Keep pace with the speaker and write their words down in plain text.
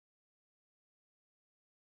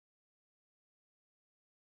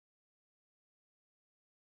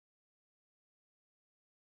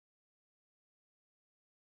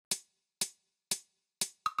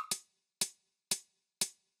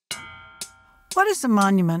What is a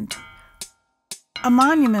monument? A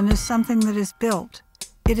monument is something that is built.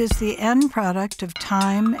 It is the end product of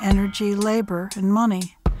time, energy, labor, and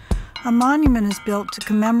money. A monument is built to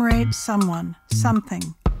commemorate someone, something,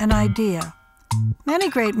 an idea. Many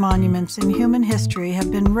great monuments in human history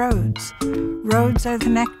have been roads. Roads are the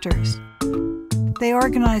connectors. They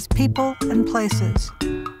organize people and places.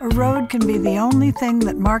 A road can be the only thing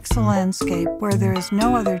that marks a landscape where there is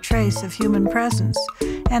no other trace of human presence,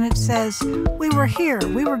 and it says, "We were here,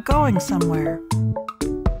 we were going somewhere."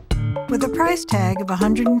 With a price tag of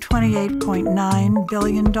 $128.9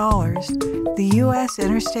 billion, the U.S.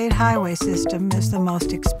 interstate highway system is the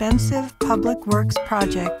most expensive public works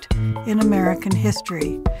project in American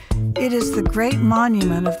history. It is the great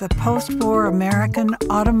monument of the post-war American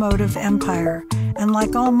automotive empire, and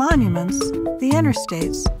like all monuments, the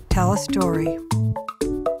interstates tell a story.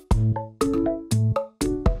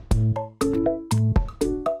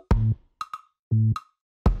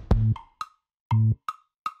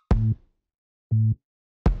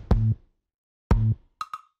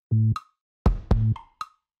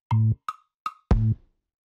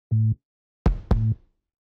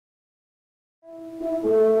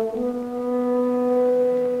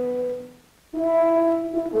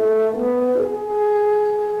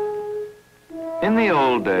 In the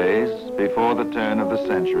old days, before the turn of the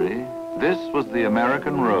century, this was the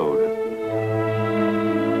American road.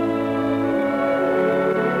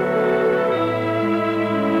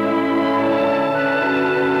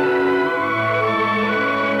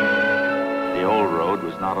 The old road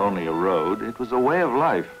was not only a road, it was a way of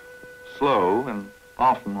life, slow and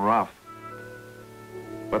often rough.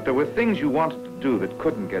 But there were things you wanted to do that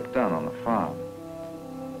couldn't get done on a farm.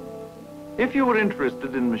 If you were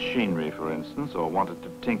interested in machinery, for instance, or wanted to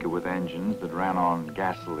tinker with engines that ran on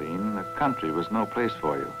gasoline, the country was no place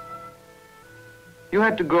for you. You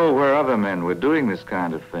had to go where other men were doing this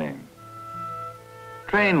kind of thing.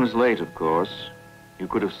 Train was late, of course. You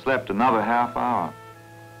could have slept another half hour.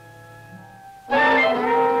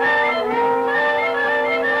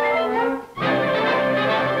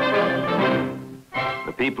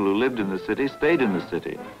 The people who lived in the city stayed in the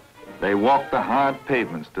city. They walked the hard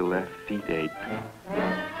pavements till their feet ached.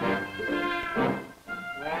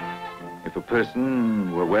 If a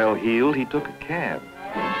person were well-heeled, he took a cab.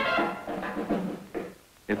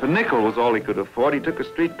 If a nickel was all he could afford, he took a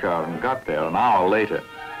streetcar and got there an hour later.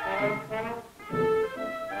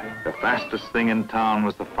 The fastest thing in town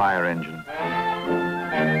was the fire engine.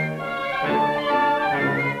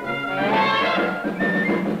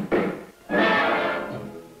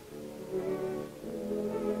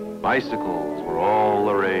 Bicycles were all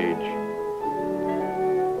the rage.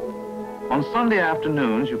 On Sunday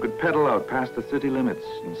afternoons, you could pedal out past the city limits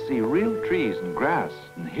and see real trees and grass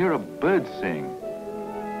and hear a bird sing.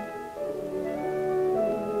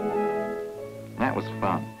 That was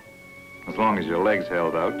fun. As long as your legs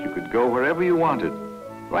held out, you could go wherever you wanted,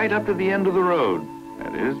 right up to the end of the road,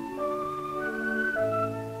 that is.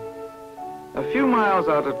 A few miles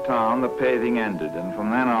out of town, the paving ended, and from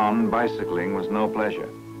then on, bicycling was no pleasure.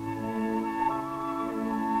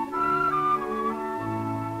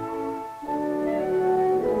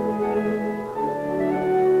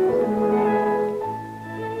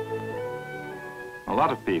 A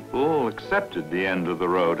lot of people accepted the end of the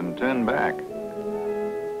road and turned back.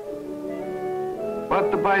 But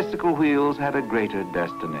the bicycle wheels had a greater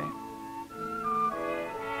destiny.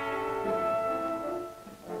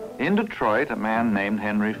 In Detroit, a man named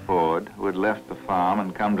Henry Ford, who had left the farm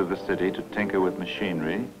and come to the city to tinker with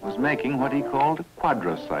machinery, was making what he called a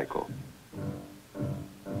quadricycle.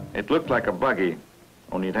 It looked like a buggy,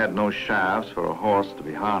 only it had no shafts for a horse to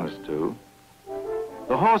be harnessed to.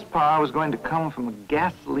 The horsepower was going to come from a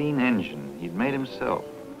gasoline engine he'd made himself.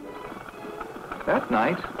 That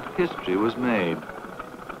night, history was made.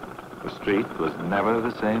 The street was never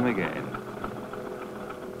the same again.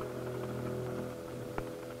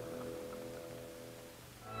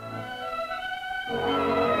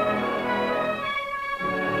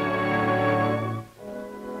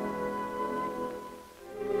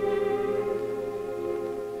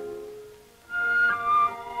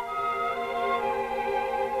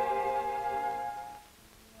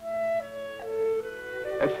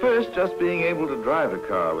 At first, just being able to drive a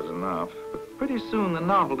car was enough, but pretty soon the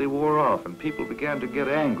novelty wore off and people began to get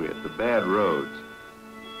angry at the bad roads.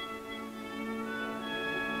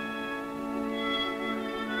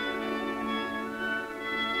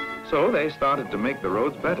 So they started to make the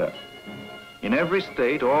roads better. In every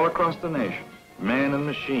state all across the nation, men and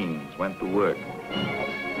machines went to work.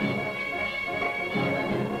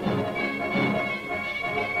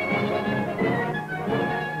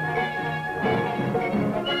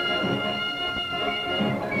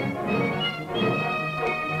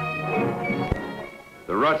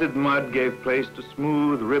 Rusted mud gave place to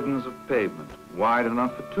smooth ribbons of pavement, wide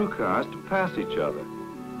enough for two cars to pass each other.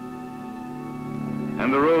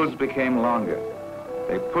 And the roads became longer.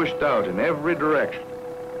 They pushed out in every direction.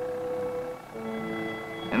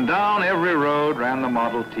 And down every road ran the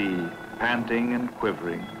Model T, panting and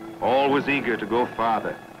quivering, always eager to go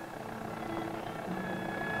farther.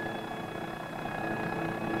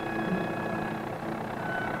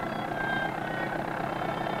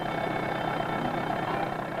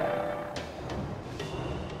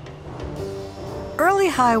 Early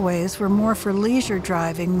highways were more for leisure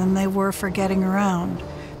driving than they were for getting around,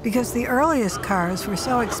 because the earliest cars were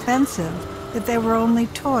so expensive that they were only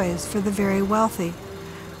toys for the very wealthy.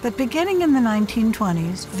 But beginning in the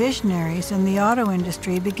 1920s, visionaries in the auto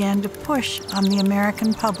industry began to push on the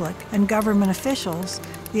American public and government officials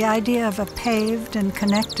the idea of a paved and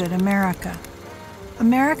connected America.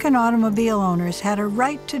 American automobile owners had a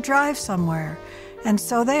right to drive somewhere, and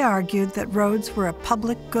so they argued that roads were a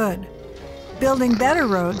public good. Building better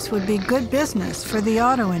roads would be good business for the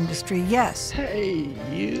auto industry, yes. Hey,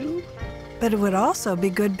 you. But it would also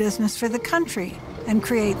be good business for the country and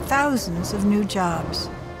create thousands of new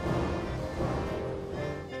jobs.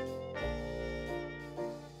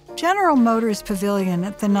 General Motors Pavilion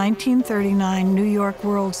at the 1939 New York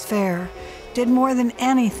World's Fair did more than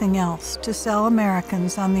anything else to sell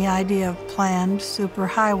Americans on the idea of planned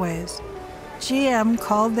superhighways. GM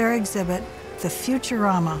called their exhibit the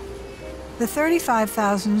Futurama. The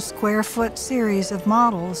 35,000 square foot series of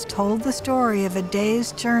models told the story of a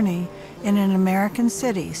day's journey in an American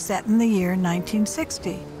city set in the year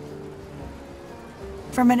 1960.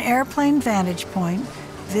 From an airplane vantage point,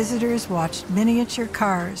 visitors watched miniature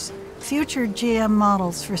cars, future GM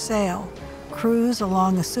models for sale, cruise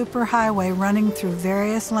along a superhighway running through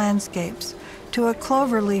various landscapes to a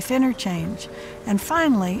cloverleaf interchange, and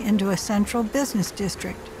finally into a central business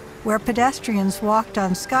district, where pedestrians walked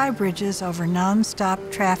on sky bridges over non-stop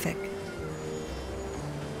traffic.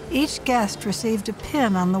 Each guest received a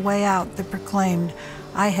pin on the way out that proclaimed,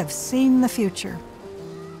 "I have seen the future."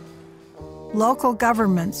 Local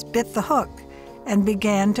governments bit the hook and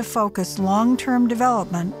began to focus long-term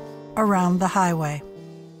development around the highway.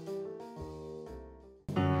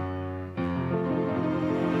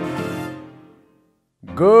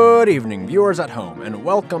 Good evening, viewers at home, and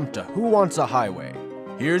welcome to Who Wants a Highway?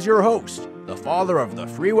 Here's your host, the father of the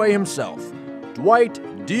freeway himself, Dwight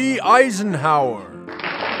D. Eisenhower.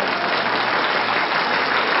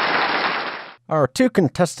 Our two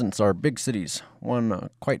contestants are big cities,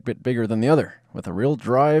 one quite a bit bigger than the other, with a real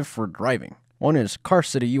drive for driving. One is Car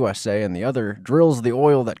City, USA, and the other drills the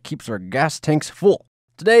oil that keeps our gas tanks full.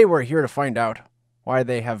 Today we're here to find out why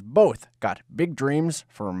they have both got big dreams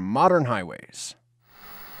for modern highways.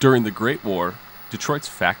 During the Great War, Detroit's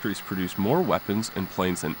factories produced more weapons and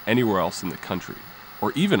planes than anywhere else in the country,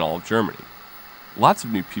 or even all of Germany. Lots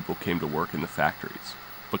of new people came to work in the factories,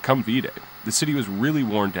 but come V-Day, the city was really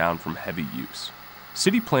worn down from heavy use.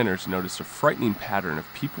 City planners noticed a frightening pattern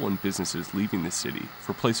of people and businesses leaving the city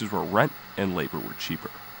for places where rent and labor were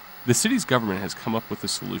cheaper. The city's government has come up with a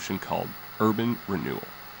solution called urban renewal.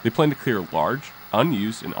 They plan to clear large,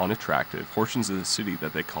 unused, and unattractive portions of the city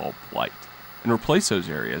that they call blight, and replace those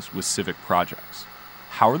areas with civic projects.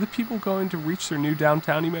 How are the people going to reach their new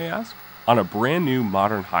downtown, you may ask? On a brand new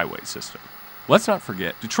modern highway system. Let's not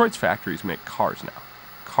forget, Detroit's factories make cars now.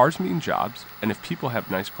 Cars mean jobs, and if people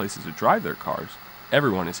have nice places to drive their cars,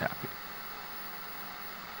 everyone is happy.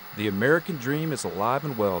 The American dream is alive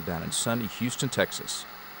and well down in sunny Houston, Texas.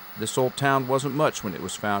 This old town wasn't much when it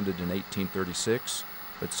was founded in 1836,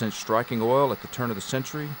 but since striking oil at the turn of the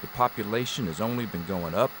century, the population has only been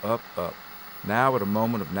going up, up, up. Now, at a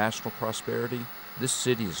moment of national prosperity, this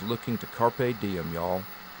city is looking to carpe diem, y'all.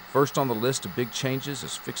 First on the list of big changes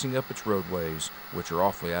is fixing up its roadways, which are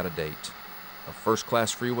awfully out of date. A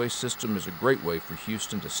first-class freeway system is a great way for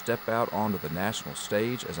Houston to step out onto the national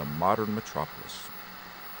stage as a modern metropolis.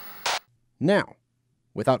 Now,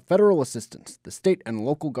 without federal assistance, the state and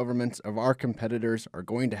local governments of our competitors are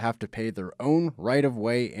going to have to pay their own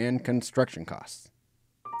right-of-way and construction costs.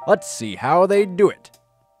 Let's see how they do it.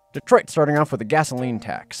 Detroit starting off with a gasoline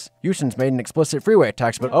tax. Houston's made an explicit freeway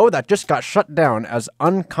tax, but that just got shut down as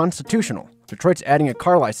unconstitutional. Detroit's adding a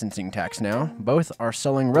car licensing tax now. Both are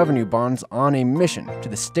selling revenue bonds on a mission to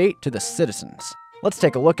the state, to the citizens. Let's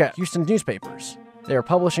take a look at Houston's newspapers. They are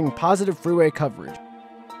publishing positive freeway coverage.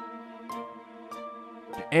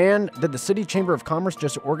 And did the City Chamber of Commerce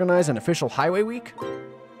just organize an official highway week?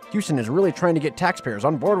 Houston is really trying to get taxpayers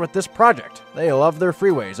on board with this project. They love their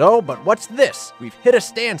freeways. Oh, but what's this? We've hit a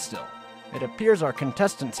standstill. It appears our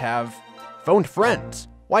contestants have phoned friends.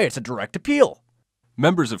 Why, it's a direct appeal.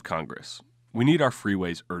 Members of Congress, we need our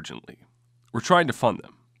freeways urgently. We're trying to fund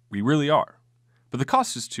them. We really are. But the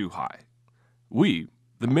cost is too high. We,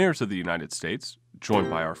 the mayors of the United States, joined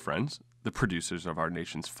by our friends, the producers of our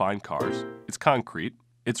nation's fine cars, its concrete,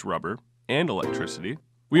 its rubber, and electricity,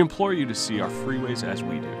 we implore you to see our freeways as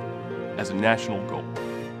we do, as a national goal.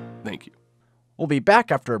 Thank you. We'll be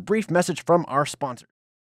back after a brief message from our sponsor.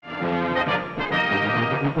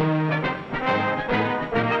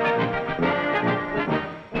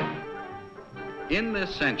 In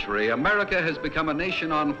this century, America has become a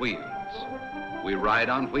nation on wheels. We ride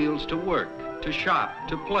on wheels to work, to shop,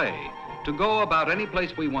 to play, to go about any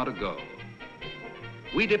place we want to go.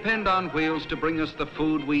 We depend on wheels to bring us the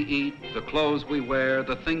food we eat, the clothes we wear,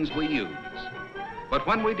 the things we use. But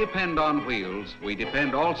when we depend on wheels, we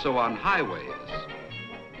depend also on highways.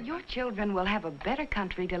 Your children will have a better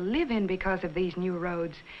country to live in because of these new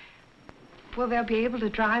roads. Well, they'll be able to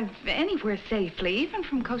drive anywhere safely, even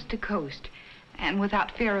from coast to coast, and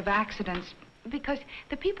without fear of accidents, because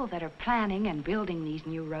the people that are planning and building these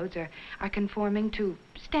new roads are conforming to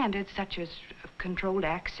standards such as controlled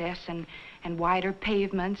access and wider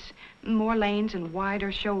pavements, more lanes and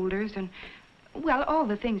wider shoulders, and, well, all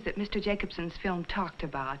the things that Mr. Jacobson's film talked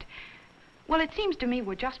about. Well, it seems to me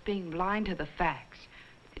we're just being blind to the facts,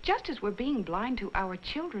 just as we're being blind to our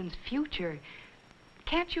children's future.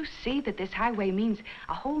 Can't you see that this highway means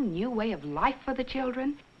a whole new way of life for the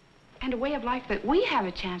children? And a way of life that we have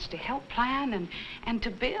a chance to help plan and to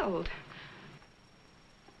build.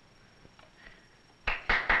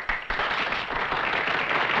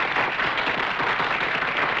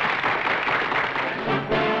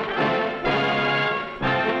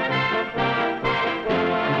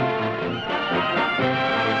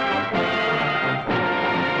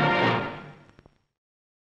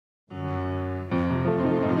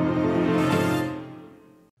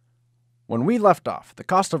 When we left off, the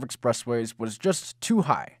cost of expressways was just too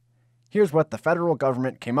high. Here's what the federal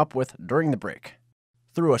government came up with during the break.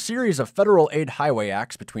 Through a series of federal aid highway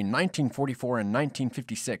acts between 1944 and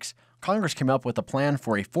 1956, Congress came up with a plan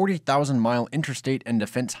for a 40,000-mile interstate and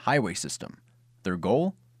defense highway system. Their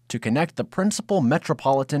goal? To connect the principal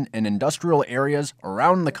metropolitan and industrial areas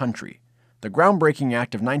around the country. The groundbreaking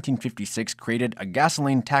act of 1956 created a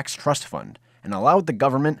gasoline tax trust fund and allowed the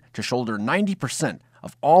government to shoulder 90%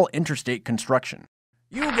 of all interstate construction.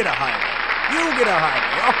 You get a highway! You get a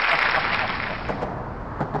highway!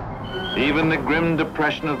 Even the grim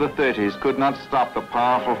depression of the 30s could not stop the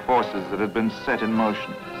powerful forces that had been set in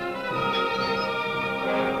motion.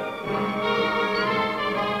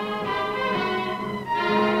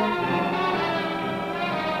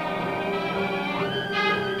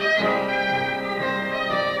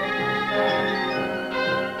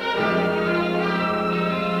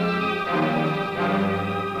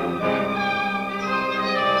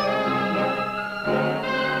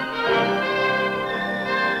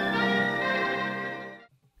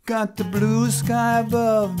 Got the blue sky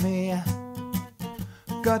above me,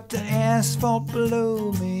 got the asphalt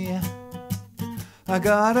below me. I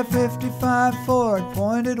got a 55 Ford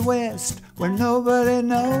pointed west where nobody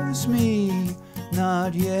knows me,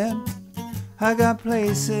 not yet. I got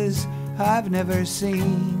places I've never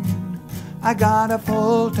seen. I got a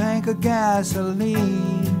full tank of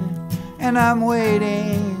gasoline, and I'm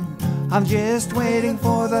waiting, I'm just waiting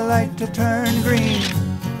for the light to turn green.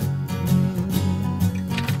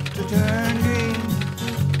 Turn green.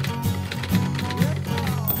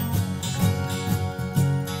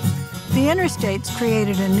 The interstates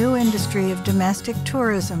created a new industry of domestic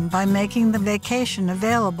tourism by making the vacation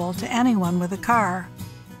available to anyone with a car.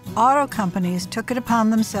 Auto companies took it upon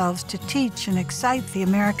themselves to teach and excite the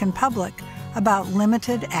American public about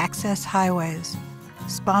limited access highways.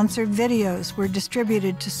 Sponsored videos were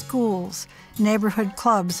distributed to schools, neighborhood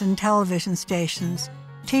clubs, and television stations,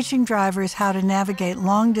 teaching drivers how to navigate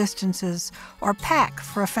long distances or pack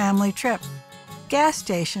for a family trip. Gas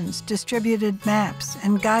stations distributed maps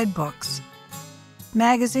and guidebooks.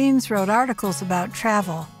 Magazines wrote articles about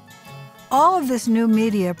travel. All of this new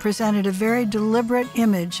media presented a very deliberate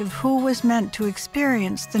image of who was meant to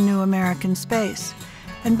experience the new American space.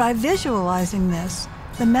 And by visualizing this,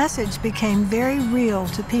 the message became very real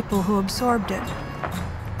to people who absorbed it.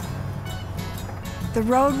 The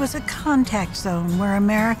road was a contact zone where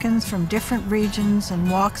Americans from different regions and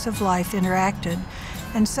walks of life interacted,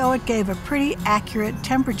 and so it gave a pretty accurate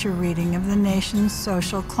temperature reading of the nation's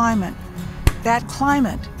social climate. That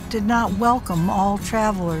climate did not welcome all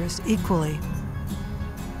travelers equally.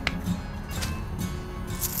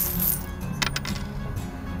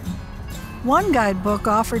 One guidebook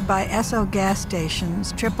offered by Esso gas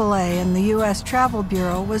stations, AAA, and the U.S. Travel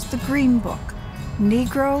Bureau was the Green Book.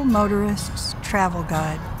 Negro Motorist's Travel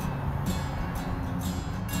Guide.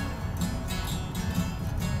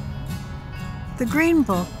 The Green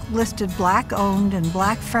Book listed black-owned and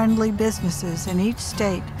black-friendly businesses in each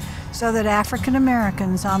state so that African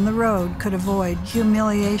Americans on the road could avoid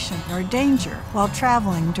humiliation or danger while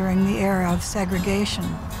traveling during the era of segregation.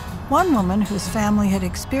 One woman whose family had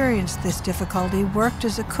experienced this difficulty worked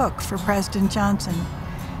as a cook for President Johnson.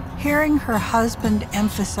 Hearing her husband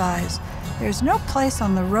emphasize, "There's no place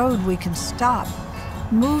on the road we can stop,"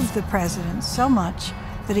 moved the president so much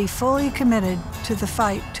that he fully committed to the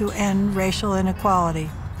fight to end racial inequality.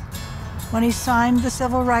 When he signed the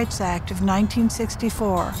Civil Rights Act of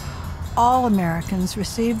 1964, all Americans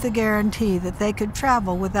received the guarantee that they could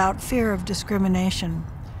travel without fear of discrimination.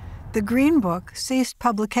 The Green Book ceased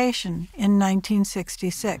publication in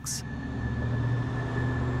 1966.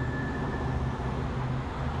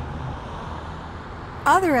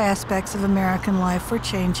 Other aspects of American life were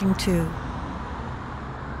changing too.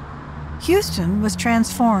 Houston was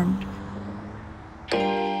transformed.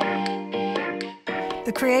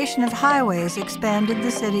 The creation of highways expanded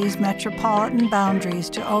the city's metropolitan boundaries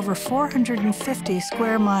to over 450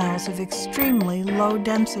 square miles of extremely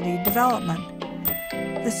low-density development.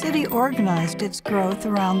 The city organized its growth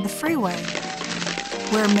around the freeway.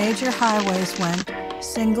 Where major highways went,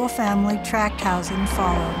 single-family tract housing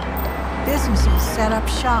followed. Businesses set up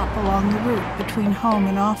shop along the route between home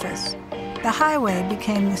and office. The highway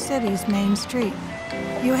became the city's main street.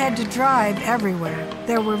 You had to drive everywhere.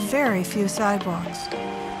 There were very few sidewalks.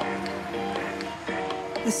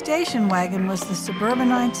 The station wagon was the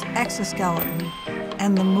suburbanites' exoskeleton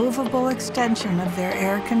and the movable extension of their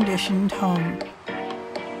air-conditioned home.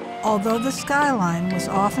 Although the skyline was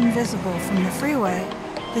often visible from the freeway,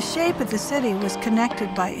 the shape of the city was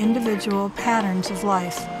connected by individual patterns of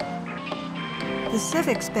life. The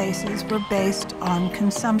civic spaces were based on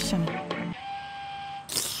consumption.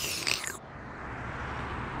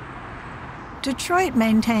 Detroit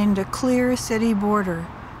maintained a clear city border,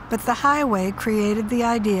 but the highway created the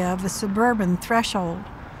idea of a suburban threshold.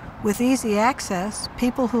 With easy access,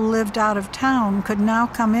 people who lived out of town could now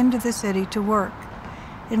come into the city to work.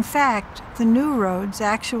 In fact, the new roads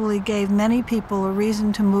actually gave many people a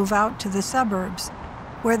reason to move out to the suburbs,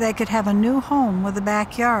 where they could have a new home with a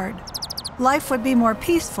backyard. Life would be more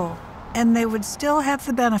peaceful, and they would still have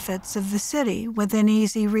the benefits of the city within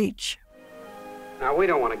easy reach. Now, we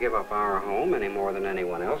don't want to give up our home any more than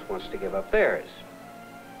anyone else wants to give up theirs.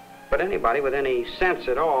 But anybody with any sense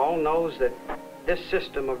at all knows that this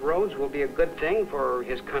system of roads will be a good thing for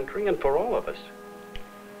his country and for all of us.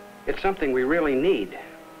 It's something we really need.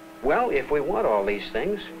 Well, if we want all these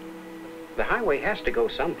things, the highway has to go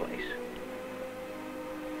someplace.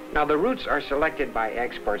 Now, the routes are selected by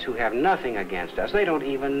experts who have nothing against us. They don't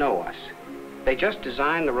even know us. They just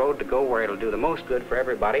design the road to go where it'll do the most good for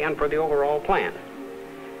everybody and for the overall plan.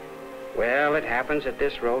 Well, it happens that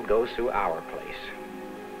this road goes through our place.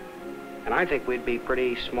 And I think we'd be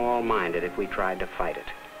pretty small-minded if we tried to fight it.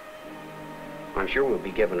 I'm sure we'll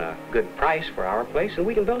be given a good price for our place and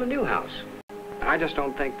we can build a new house. I just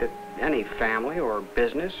don't think that any family or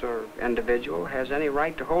business or individual has any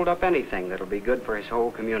right to hold up anything that'll be good for his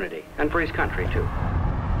whole community and for his country, too.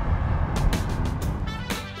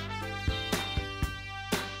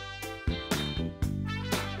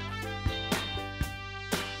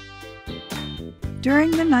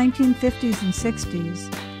 During the 1950s and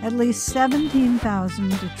 60s, at least 17,000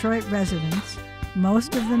 Detroit residents,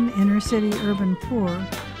 most of them inner-city urban poor,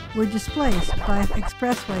 were displaced by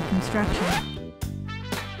expressway construction.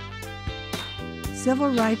 Civil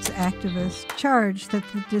rights activists charged that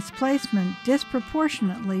the displacement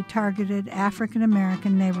disproportionately targeted African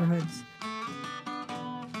American neighborhoods.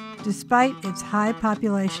 Despite its high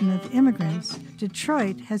population of immigrants,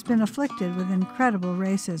 Detroit has been afflicted with incredible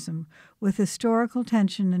racism, with historical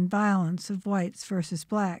tension and violence of whites versus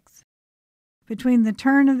blacks. Between the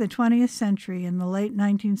turn of the 20th century and the late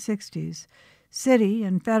 1960s, city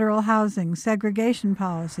and federal housing segregation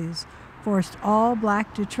policies forced all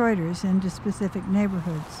black Detroiters into specific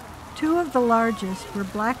neighborhoods. Two of the largest were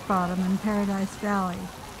Black Bottom and Paradise Valley,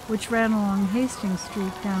 which ran along Hastings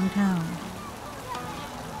Street downtown.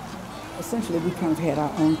 Essentially, we kind of had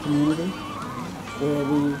our own community where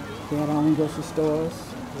we had our own grocery stores,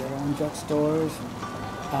 we had our own drugstores,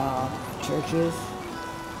 churches.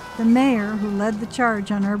 The mayor who led the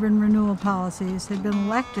charge on urban renewal policies had been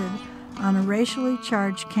elected on a racially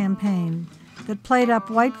charged campaign that played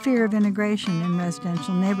up white fear of integration in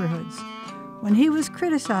residential neighborhoods. When he was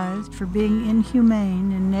criticized for being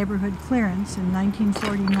inhumane in neighborhood clearance in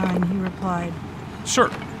 1949, he replied,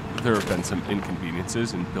 "Sure, There have been some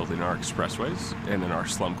inconveniences in building our expressways and in our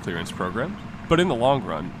slum clearance program, but in the long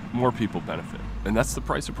run, more people benefit, and that's the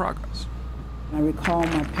price of progress. I recall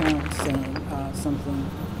my parents saying something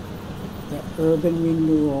that urban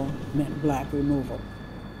renewal meant black removal.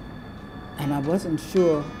 And I wasn't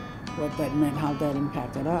sure what that meant, how that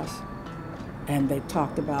impacted us. And they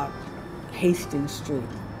talked about Hastings Street.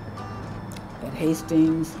 At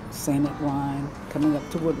Hastings, St. Edwine, coming up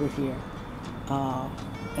to Woodward here,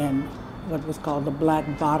 and what was called the Black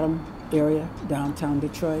Bottom area, downtown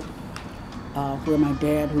Detroit, where my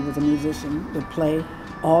dad, who was a musician, would play.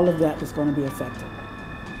 All of that was going to be affected.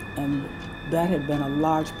 And that had been a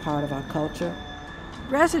large part of our culture.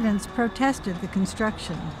 Residents protested the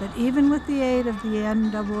construction, but even with the aid of the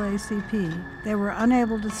NAACP, they were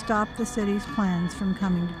unable to stop the city's plans from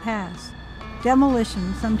coming to pass.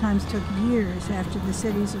 Demolition sometimes took years after the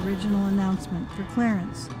city's original announcement for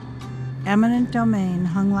clearance. Eminent domain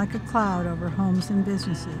hung like a cloud over homes and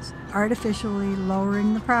businesses, artificially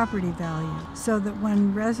lowering the property value, so that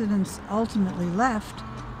when residents ultimately left,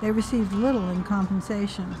 they received little in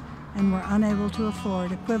compensation and were unable to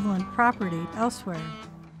afford equivalent property elsewhere.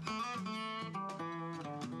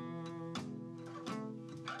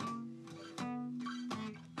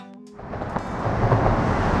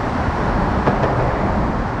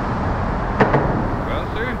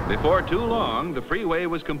 Well, sir, before too long, the freeway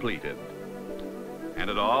was completed. And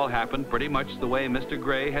it all happened pretty much the way Mr.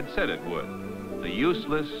 Gray had said it would. The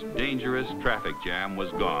useless, dangerous traffic jam was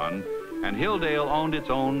gone, and Hilldale owned its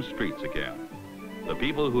own streets again. The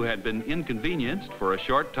people who had been inconvenienced for a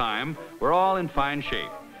short time were all in fine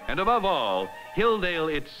shape. And above all,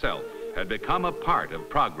 Hilldale itself had become a part of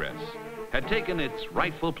progress, had taken its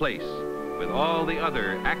rightful place with all the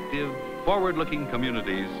other active, forward-looking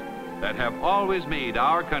communities that have always made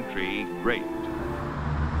our country great.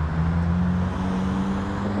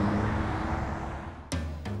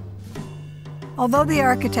 Although the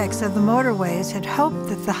architects of the motorways had hoped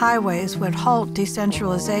that the highways would halt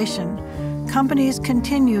decentralization, companies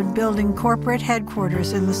continued building corporate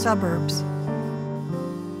headquarters in the suburbs.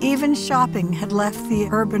 Even shopping had left the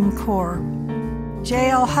urban core.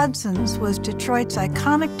 J.L. Hudson's was Detroit's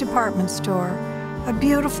iconic department store, a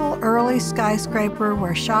beautiful early skyscraper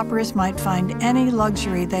where shoppers might find any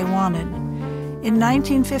luxury they wanted. In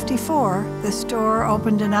 1954, the store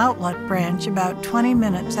opened an outlet branch about 20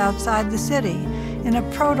 minutes outside the city in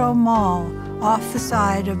a proto-mall off the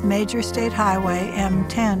side of Major State Highway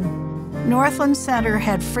M10. Northland Center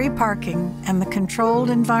had free parking, and the controlled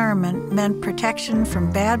environment meant protection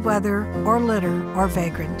from bad weather or litter or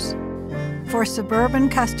vagrants. For suburban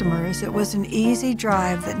customers, it was an easy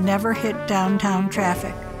drive that never hit downtown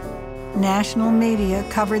traffic. National media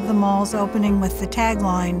covered the mall's opening with the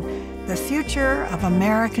tagline, "The future of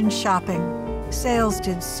American shopping." Sales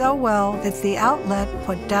did so well that the outlet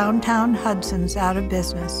put downtown Hudson's out of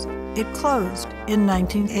business. It closed in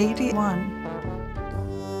 1981.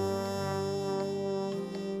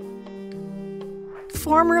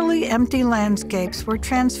 Formerly empty landscapes were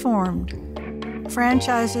transformed.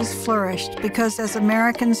 Franchises flourished because as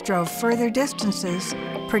Americans drove further distances,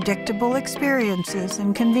 predictable experiences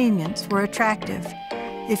and convenience were attractive.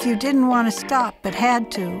 If you didn't want to stop but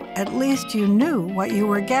had to, at least you knew what you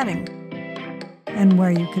were getting and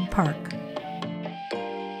where you could park.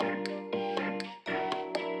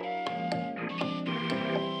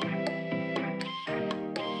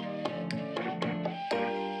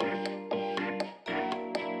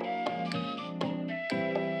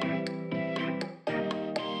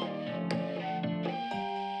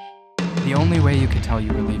 The only way you could tell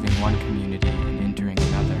you were leaving one community and entering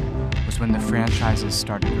another was when the franchises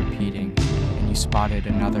started repeating and you spotted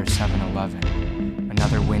another 7-Eleven,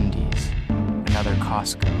 another Wendy's, another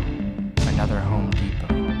Costco, another Home Depot.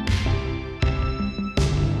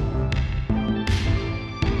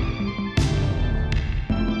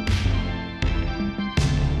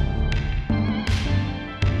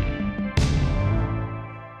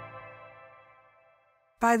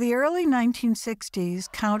 By the early 1960s,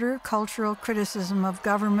 countercultural criticism of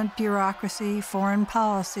government bureaucracy, foreign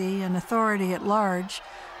policy, and authority at large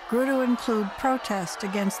grew to include protest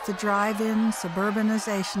against the drive-in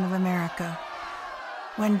suburbanization of America.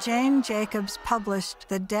 When Jane Jacobs published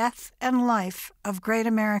The Death and Life of Great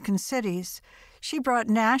American Cities, she brought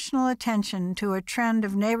national attention to a trend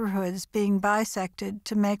of neighborhoods being bisected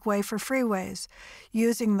to make way for freeways,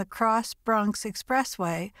 using the Cross Bronx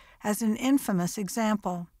Expressway as an infamous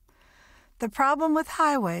example. The problem with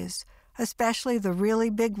highways, especially the really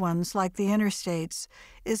big ones like the interstates,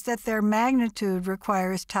 is that their magnitude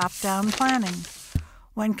requires top-down planning.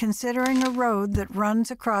 When considering a road that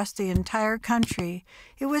runs across the entire country,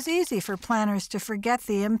 it was easy for planners to forget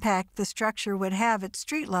the impact the structure would have at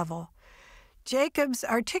street level. Jacobs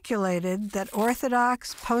articulated that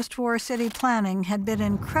orthodox post-war city planning had been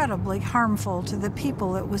incredibly harmful to the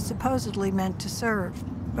people it was supposedly meant to serve.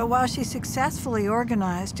 But while she successfully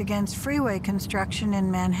organized against freeway construction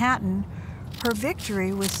in Manhattan, her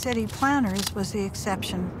victory with city planners was the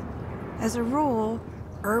exception. As a rule,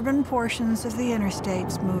 urban portions of the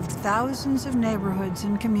interstates moved thousands of neighborhoods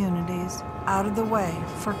and communities out of the way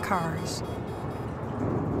for cars.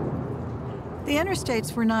 The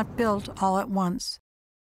interstates were not built all at once.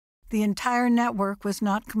 The entire network was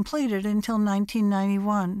not completed until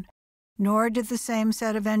 1991, nor did the same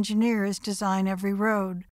set of engineers design every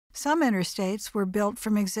road. Some interstates were built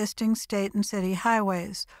from existing state and city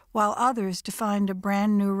highways, while others defined a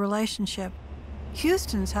brand new relationship.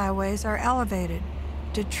 Houston's highways are elevated.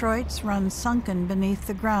 Detroit's run sunken beneath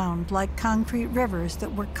the ground like concrete rivers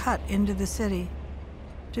that were cut into the city.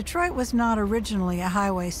 Detroit was not originally a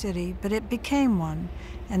highway city, but it became one,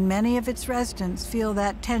 and many of its residents feel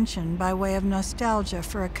that tension by way of nostalgia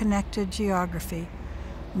for a connected geography.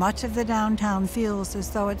 Much of the downtown feels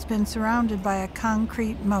as though it's been surrounded by a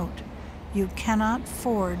concrete moat. You cannot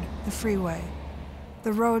ford the freeway.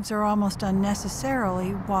 The roads are almost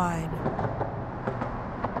unnecessarily wide.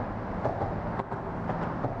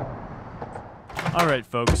 All right,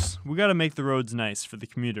 folks, we gotta make the roads nice for the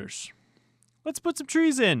commuters. Let's put some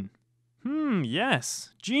trees in.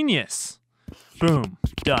 Yes, genius. Boom,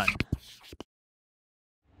 done.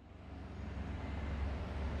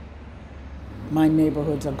 My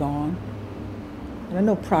neighborhoods are gone. And I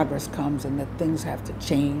know progress comes and that things have to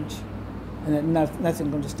change and that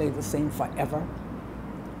nothing's going to stay the same forever.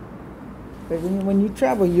 But when you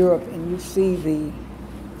travel Europe and you see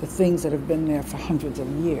the things that have been there for hundreds of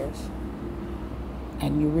years,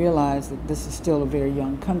 and you realize that this is still a very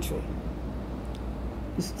young country,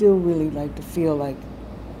 you still really like to feel like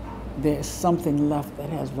there's something left that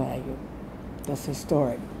has value, that's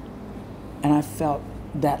historic. And I felt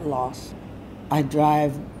that loss. I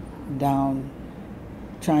drive down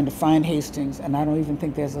trying to find Hastings, and I don't even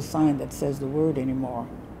think there's a sign that says the word anymore.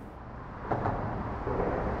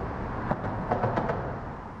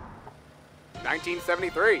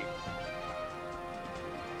 (1973).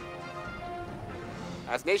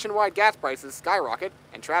 As nationwide gas prices skyrocket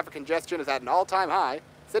and traffic congestion is at an all-time high,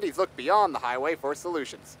 cities look beyond the highway for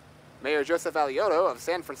solutions. Mayor Joseph Alioto of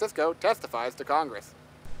San Francisco testifies to Congress.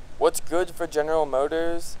 What's good for General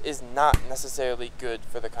Motors is not necessarily good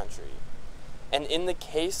for the country. And in the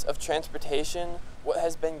case of transportation, what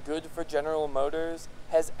has been good for General Motors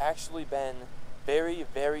has actually been very,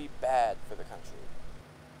 very bad for the country.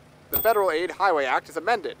 The Federal Aid Highway Act is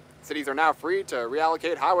amended. Cities are now free to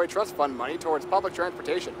reallocate Highway Trust Fund money towards public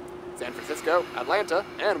transportation. San Francisco, Atlanta,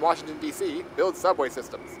 and Washington, D.C. build subway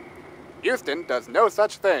systems. Houston does no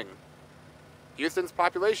such thing. Houston's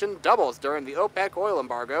population doubles during the OPEC oil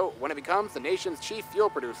embargo when it becomes the nation's chief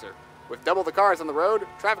fuel producer. With double the cars on the road,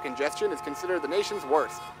 traffic congestion is considered the nation's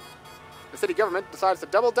worst. The city government decides to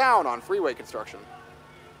double down on freeway construction.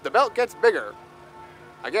 The belt gets bigger.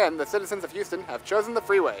 Again, the citizens of Houston have chosen the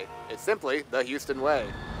freeway. It's simply the Houston way.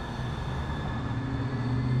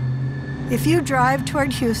 If you drive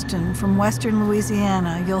toward Houston from western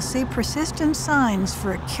Louisiana, you'll see persistent signs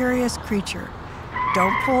for a curious creature.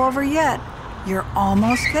 Don't pull over yet. You're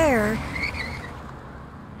almost there.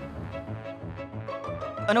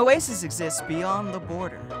 An oasis exists beyond the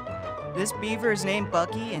border. This beaver is named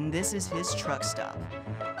Bucky, and this is his truck stop.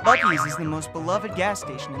 Bucky's is the most beloved gas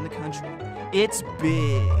station in the country. It's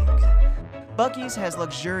big. Bucky's has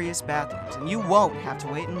luxurious bathrooms, and you won't have to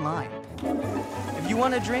wait in line. If you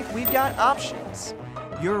want a drink, we've got options.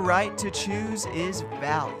 Your right to choose is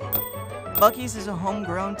value. Bucky's is a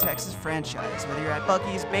homegrown Texas franchise. Whether you're at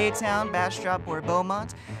Bucky's, Baytown, Bastrop, or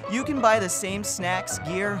Beaumont, you can buy the same snacks,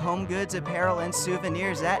 gear, home goods, apparel, and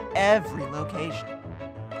souvenirs at every location.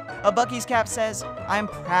 A Bucky's cap says, "I'm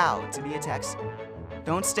proud to be a Texan."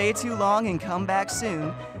 Don't stay too long and come back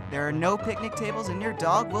soon. There are no picnic tables and your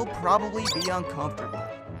dog will probably be uncomfortable.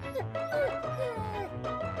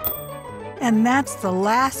 And that's the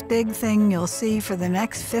last big thing you'll see for the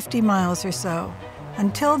next 50 miles or so.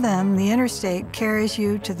 Until then, the interstate carries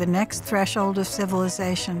you to the next threshold of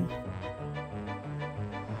civilization.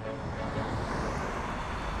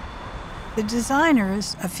 The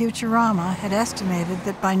designers of Futurama had estimated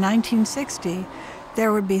that by 1960,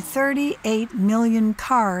 there would be 38 million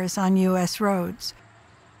cars on U.S. roads.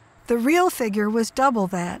 The real figure was double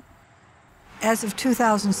that. As of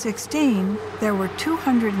 2016, there were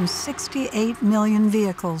 268 million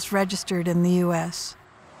vehicles registered in the U.S.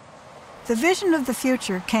 The vision of the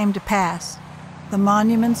future came to pass. The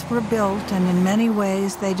monuments were built, and in many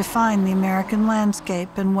ways they define the American landscape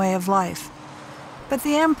and way of life. But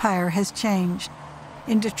the empire has changed.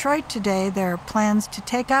 In Detroit today, there are plans to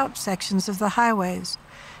take out sections of the highways.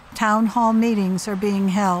 Town hall meetings are being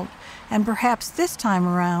held, and perhaps this time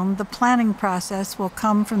around, the planning process will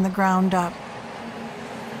come from the ground up.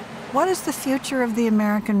 What is the future of the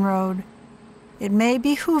American road? It may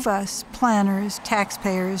behoove us, planners,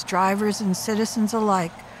 taxpayers, drivers, and citizens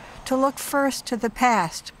alike, to look first to the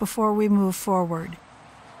past before we move forward.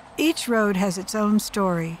 Each road has its own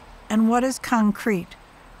story, and what is concrete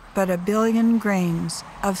but a billion grains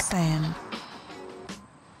of sand?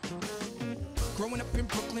 Growing up in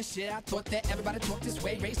Brooklyn, shit, I thought that everybody talked this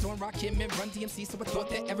way. Raised on Rock, Him, and Run DMC, so I thought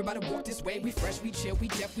that everybody walked this way. We fresh, we chill, we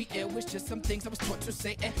deaf, we ill. It's just some things I was taught to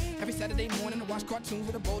say. And every Saturday morning, I watch cartoons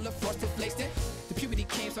with a bowl of frosted flakes. Then the puberty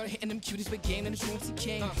came, started hitting them cuties with game, and the truancy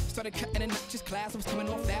came. Started cutting and not just class, I was coming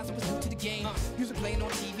on fast, I was new to the game. Music playing on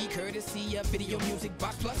TV, courtesy of Video Music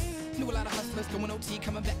Box Plus. Knew a lot of hustlers going OT,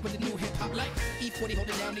 coming back with a new hip-hop like E40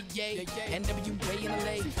 holding down the yay, NWA in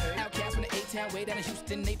LA. Outcast from the A-Town, way down in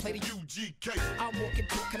Houston, they play the UGK. I walk and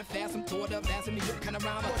talk kinda fast, I'm thought of as a New York kind of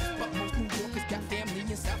rhymer. But most New Yorkers got family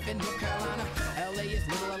in South and North Carolina. LA is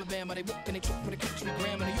little Alabama, they walk and they talk with a country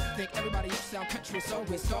grammar. You think everybody else sound country, so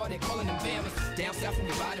we started calling them Bammers. Down south when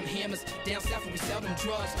we buy them hammers, down south when we sell them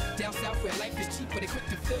drugs. Down south where life is cheap, but they quick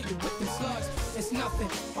to fill you with them slugs. It's nothing,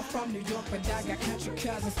 I'm from New York, but I got country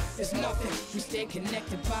cousins. It's nothing, we stay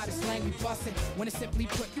connected by the slang we bustin'. When it's simply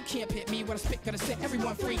put, you can't pit me when I spit, gonna set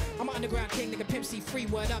everyone free. I'm an underground king, nigga, Pimp C free.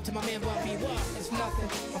 What up to my man Bumpy? What? It's nothing,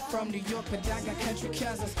 I'm from New York, but I got country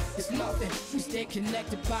cousins. It's nothing, we stay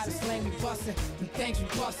connected by the slang we bustin'. The things we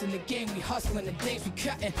bustin', the game we hustlin', the days we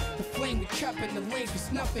cuttin', the flame we cuppin', the lanes we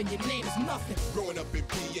snuffin'. Your name is nothing. Growing up in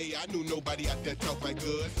PA, I knew nobody out there talk like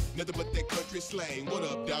us. Nothing but that country slang. What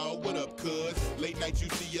up, dawg? What up, cuz? Late night you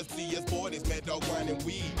see us, boy, this mad dog wine and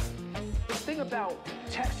weed. The thing about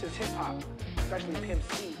Texas hip-hop, especially Pimp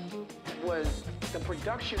C, was the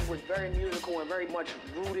production was very musical and very much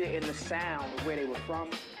rooted in the sound of where they were from,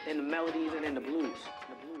 in the melodies and in the blues.